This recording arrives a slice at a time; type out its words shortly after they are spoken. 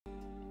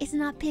It's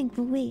not pink,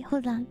 but wait,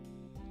 hold on.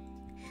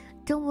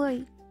 Don't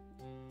worry.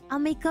 I'll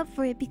make up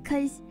for it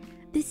because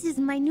this is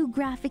my new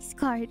graphics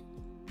card.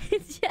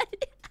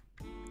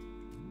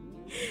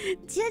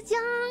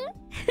 Jajang!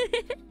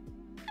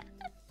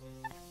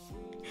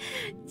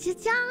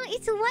 Jajang!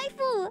 It's a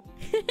waifu!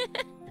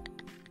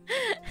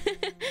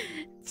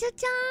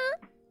 Jajang!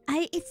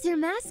 It's their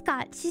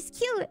mascot. She's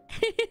cute.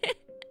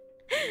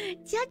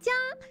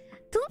 Jajang!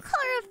 Don't call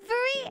her a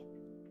furry!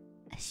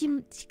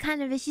 She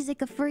kind of is. She's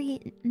like a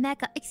furry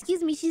mecha.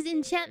 Excuse me, she's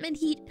Enchantment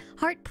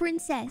Heart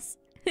Princess.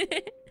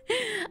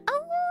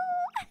 Oh!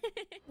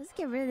 Let's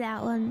get rid of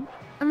that one.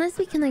 Unless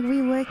we can like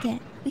rework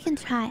it. We can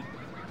try.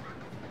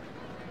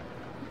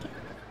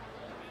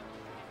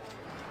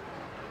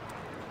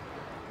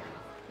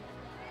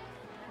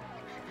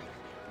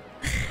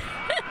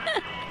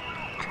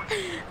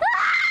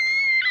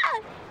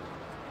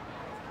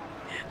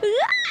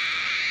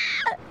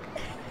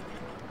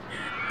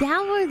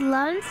 Downward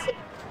lunge?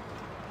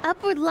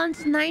 Upward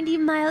lunge 90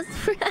 miles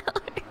per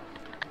hour.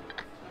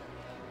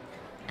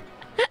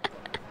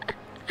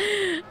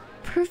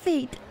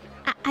 Perfect.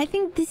 I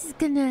think this is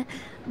gonna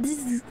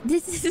this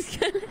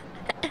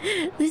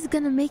is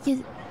gonna make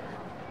it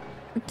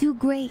do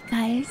great,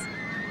 guys.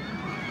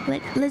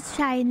 Let's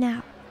try it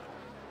now.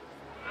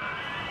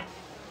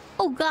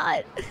 Oh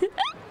god.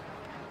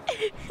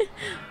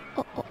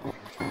 Oh.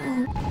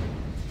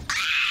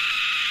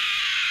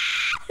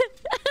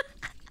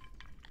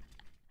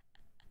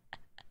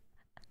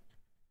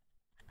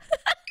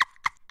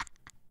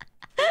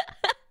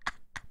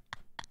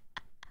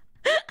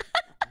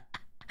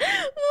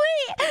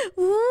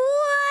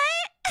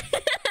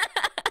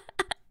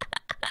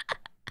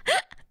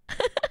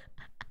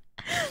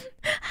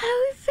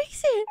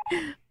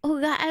 Oh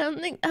god, I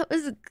don't think that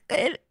was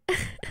good.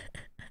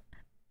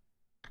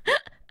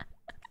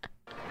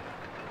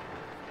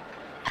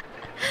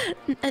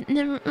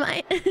 Never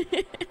mind.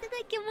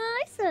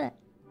 Itadakimasu.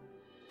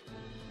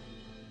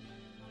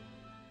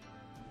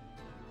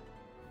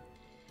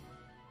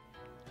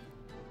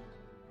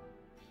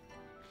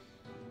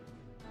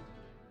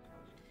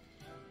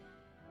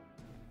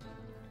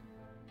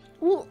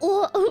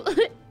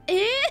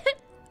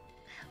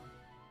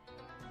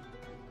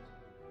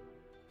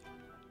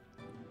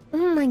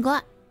 Oh my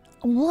god.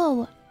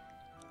 Whoa.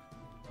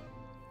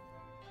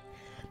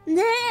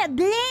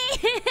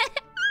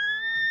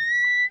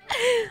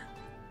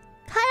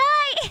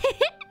 Kawaii.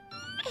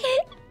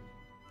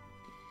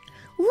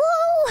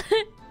 Whoa.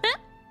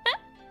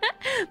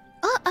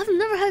 Oh, I've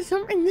never had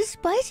something this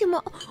spicy.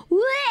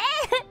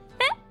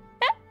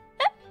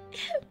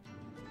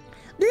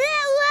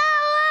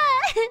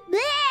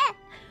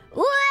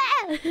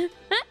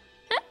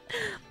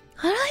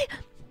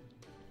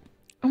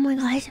 Oh my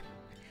gosh.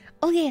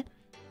 Okay.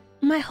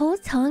 My whole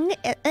tongue...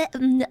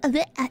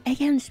 I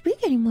can't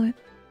speak anymore.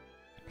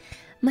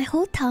 My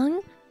whole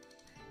tongue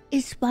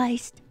is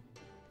spiced.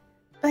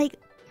 Like...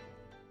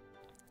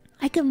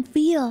 I can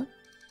feel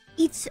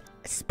each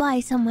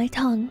spice on my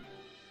tongue.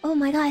 Oh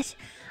my gosh.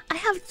 I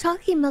have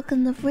chalky milk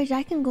in the fridge.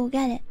 I can go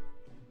get it.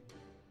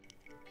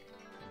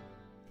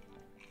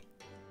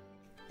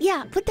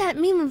 Yeah, put that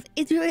meme of...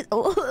 It's really...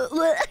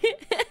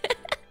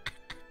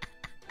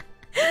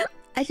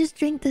 I just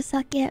drank the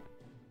sake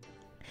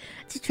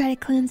to try to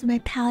cleanse my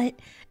palate.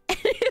 And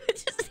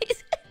it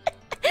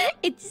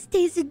just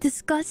tasted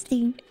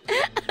disgusting.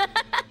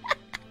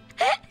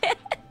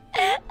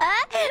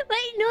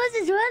 My nose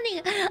is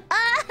running.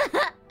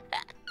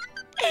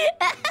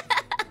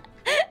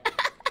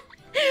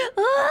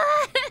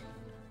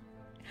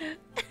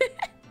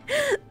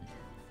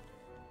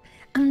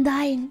 I'm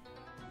dying.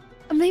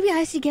 Maybe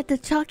I should get the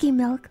chalky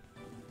milk.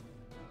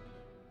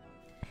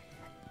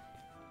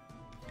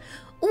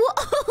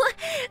 Whoa!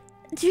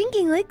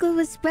 Drinking liquid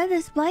with spread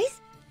of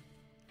spice?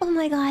 Oh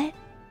my god.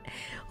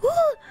 Woo!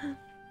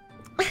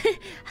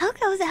 How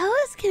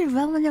else can it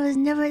run when it was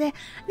never there?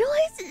 No,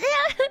 it's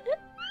there!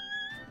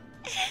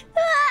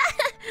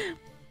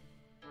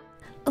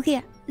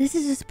 Okay, this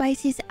is the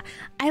spiciest.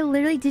 I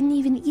literally didn't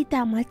even eat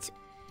that much.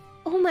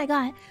 Oh my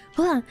god.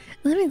 Hold on.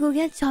 Let me go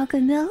get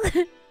chocolate milk.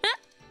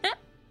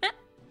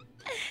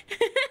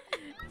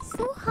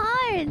 So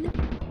hard.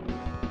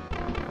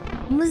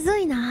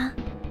 Muzui na.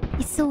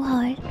 It's so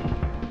hard.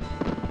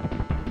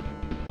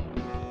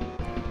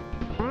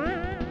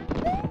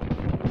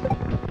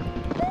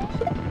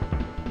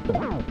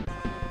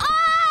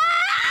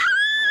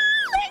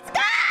 Let's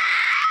go!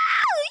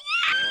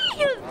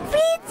 Yeah!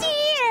 Peachy!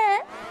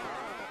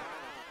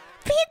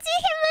 Peachy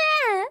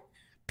hime!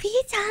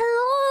 Peach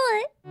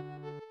hello!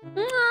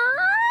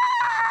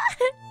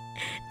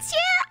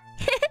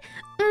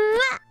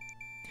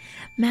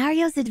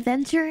 Mario's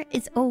adventure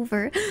is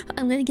over.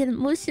 I'm gonna get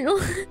emotional.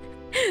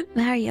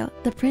 Mario,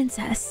 the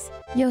princess,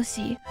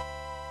 Yoshi,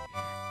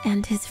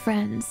 and his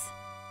friends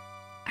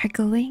are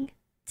going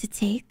to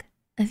take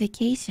a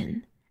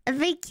vacation. A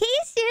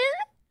vacation?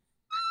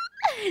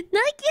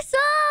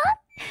 Naki-san!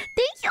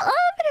 Thank you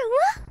all for the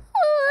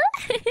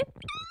woohoo!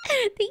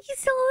 Thank you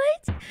so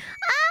much!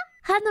 Ah!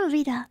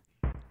 Hanovida!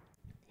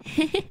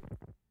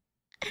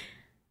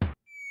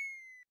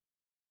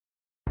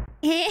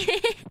 We're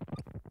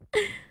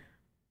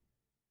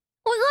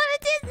going to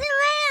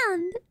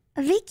Disneyland!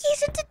 A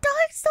vacation to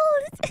Dark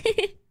Souls!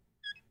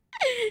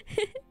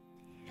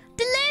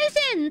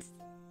 Delusions!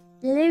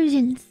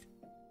 Delusions.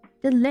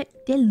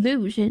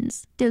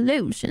 Delusions.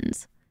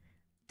 Delusions. Delusions.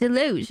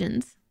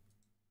 Delusions.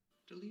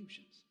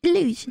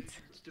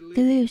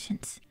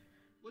 Delusions.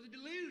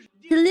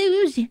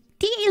 Delusion.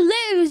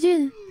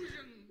 Delusion.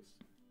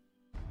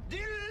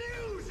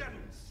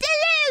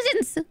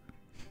 Delusions.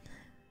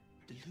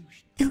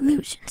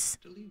 Delusions.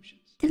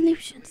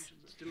 Delusions.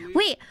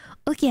 Wait,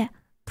 okay.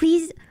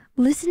 Please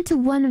listen to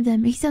one of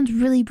them. He sounds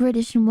really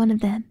British in one of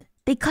them.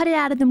 They cut it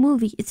out of the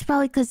movie. It's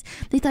probably because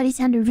they thought he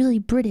sounded really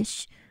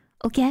British.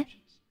 Okay?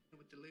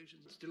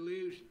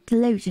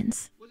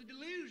 Delusions.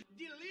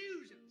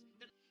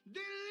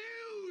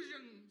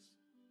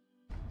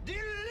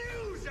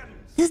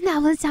 Doesn't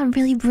that one sound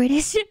really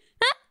British?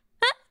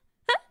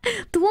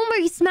 The one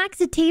where he smacks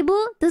the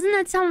table? Doesn't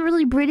that sound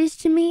really British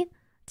to me?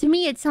 To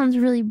me, it sounds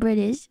really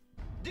British.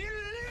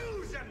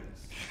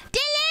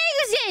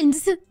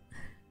 Delusions! Yeah,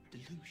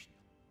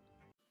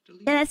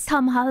 that's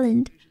Tom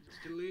Holland.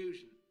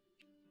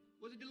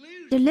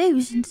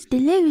 Delusions. Delusions.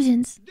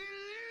 Delusions!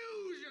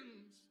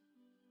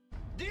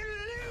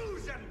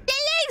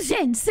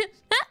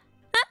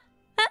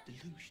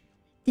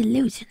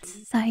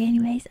 Delusions. Sorry,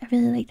 anyways. I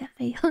really like that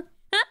video.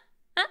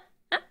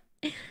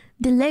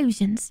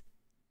 Delusions.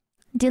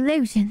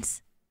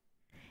 Delusions.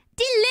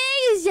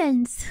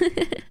 Delusions!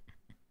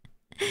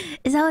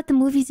 Is that what the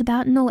movie's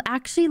about? No,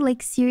 actually,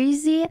 like,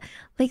 seriously,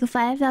 like,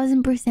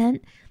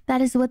 5,000%,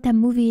 that is what that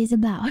movie is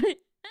about.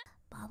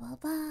 Ba ba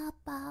ba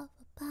ba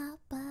ba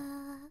ba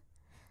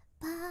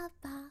ba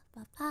ba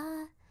ba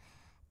ba.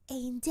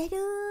 Angel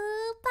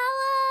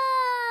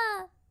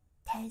power!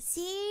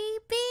 다시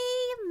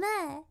beam!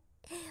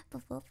 Ba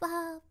ba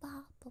ba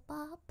ba ba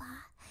ba ba.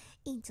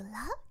 Angel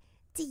love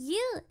to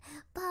you!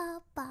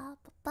 Ba ba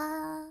ba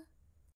ba.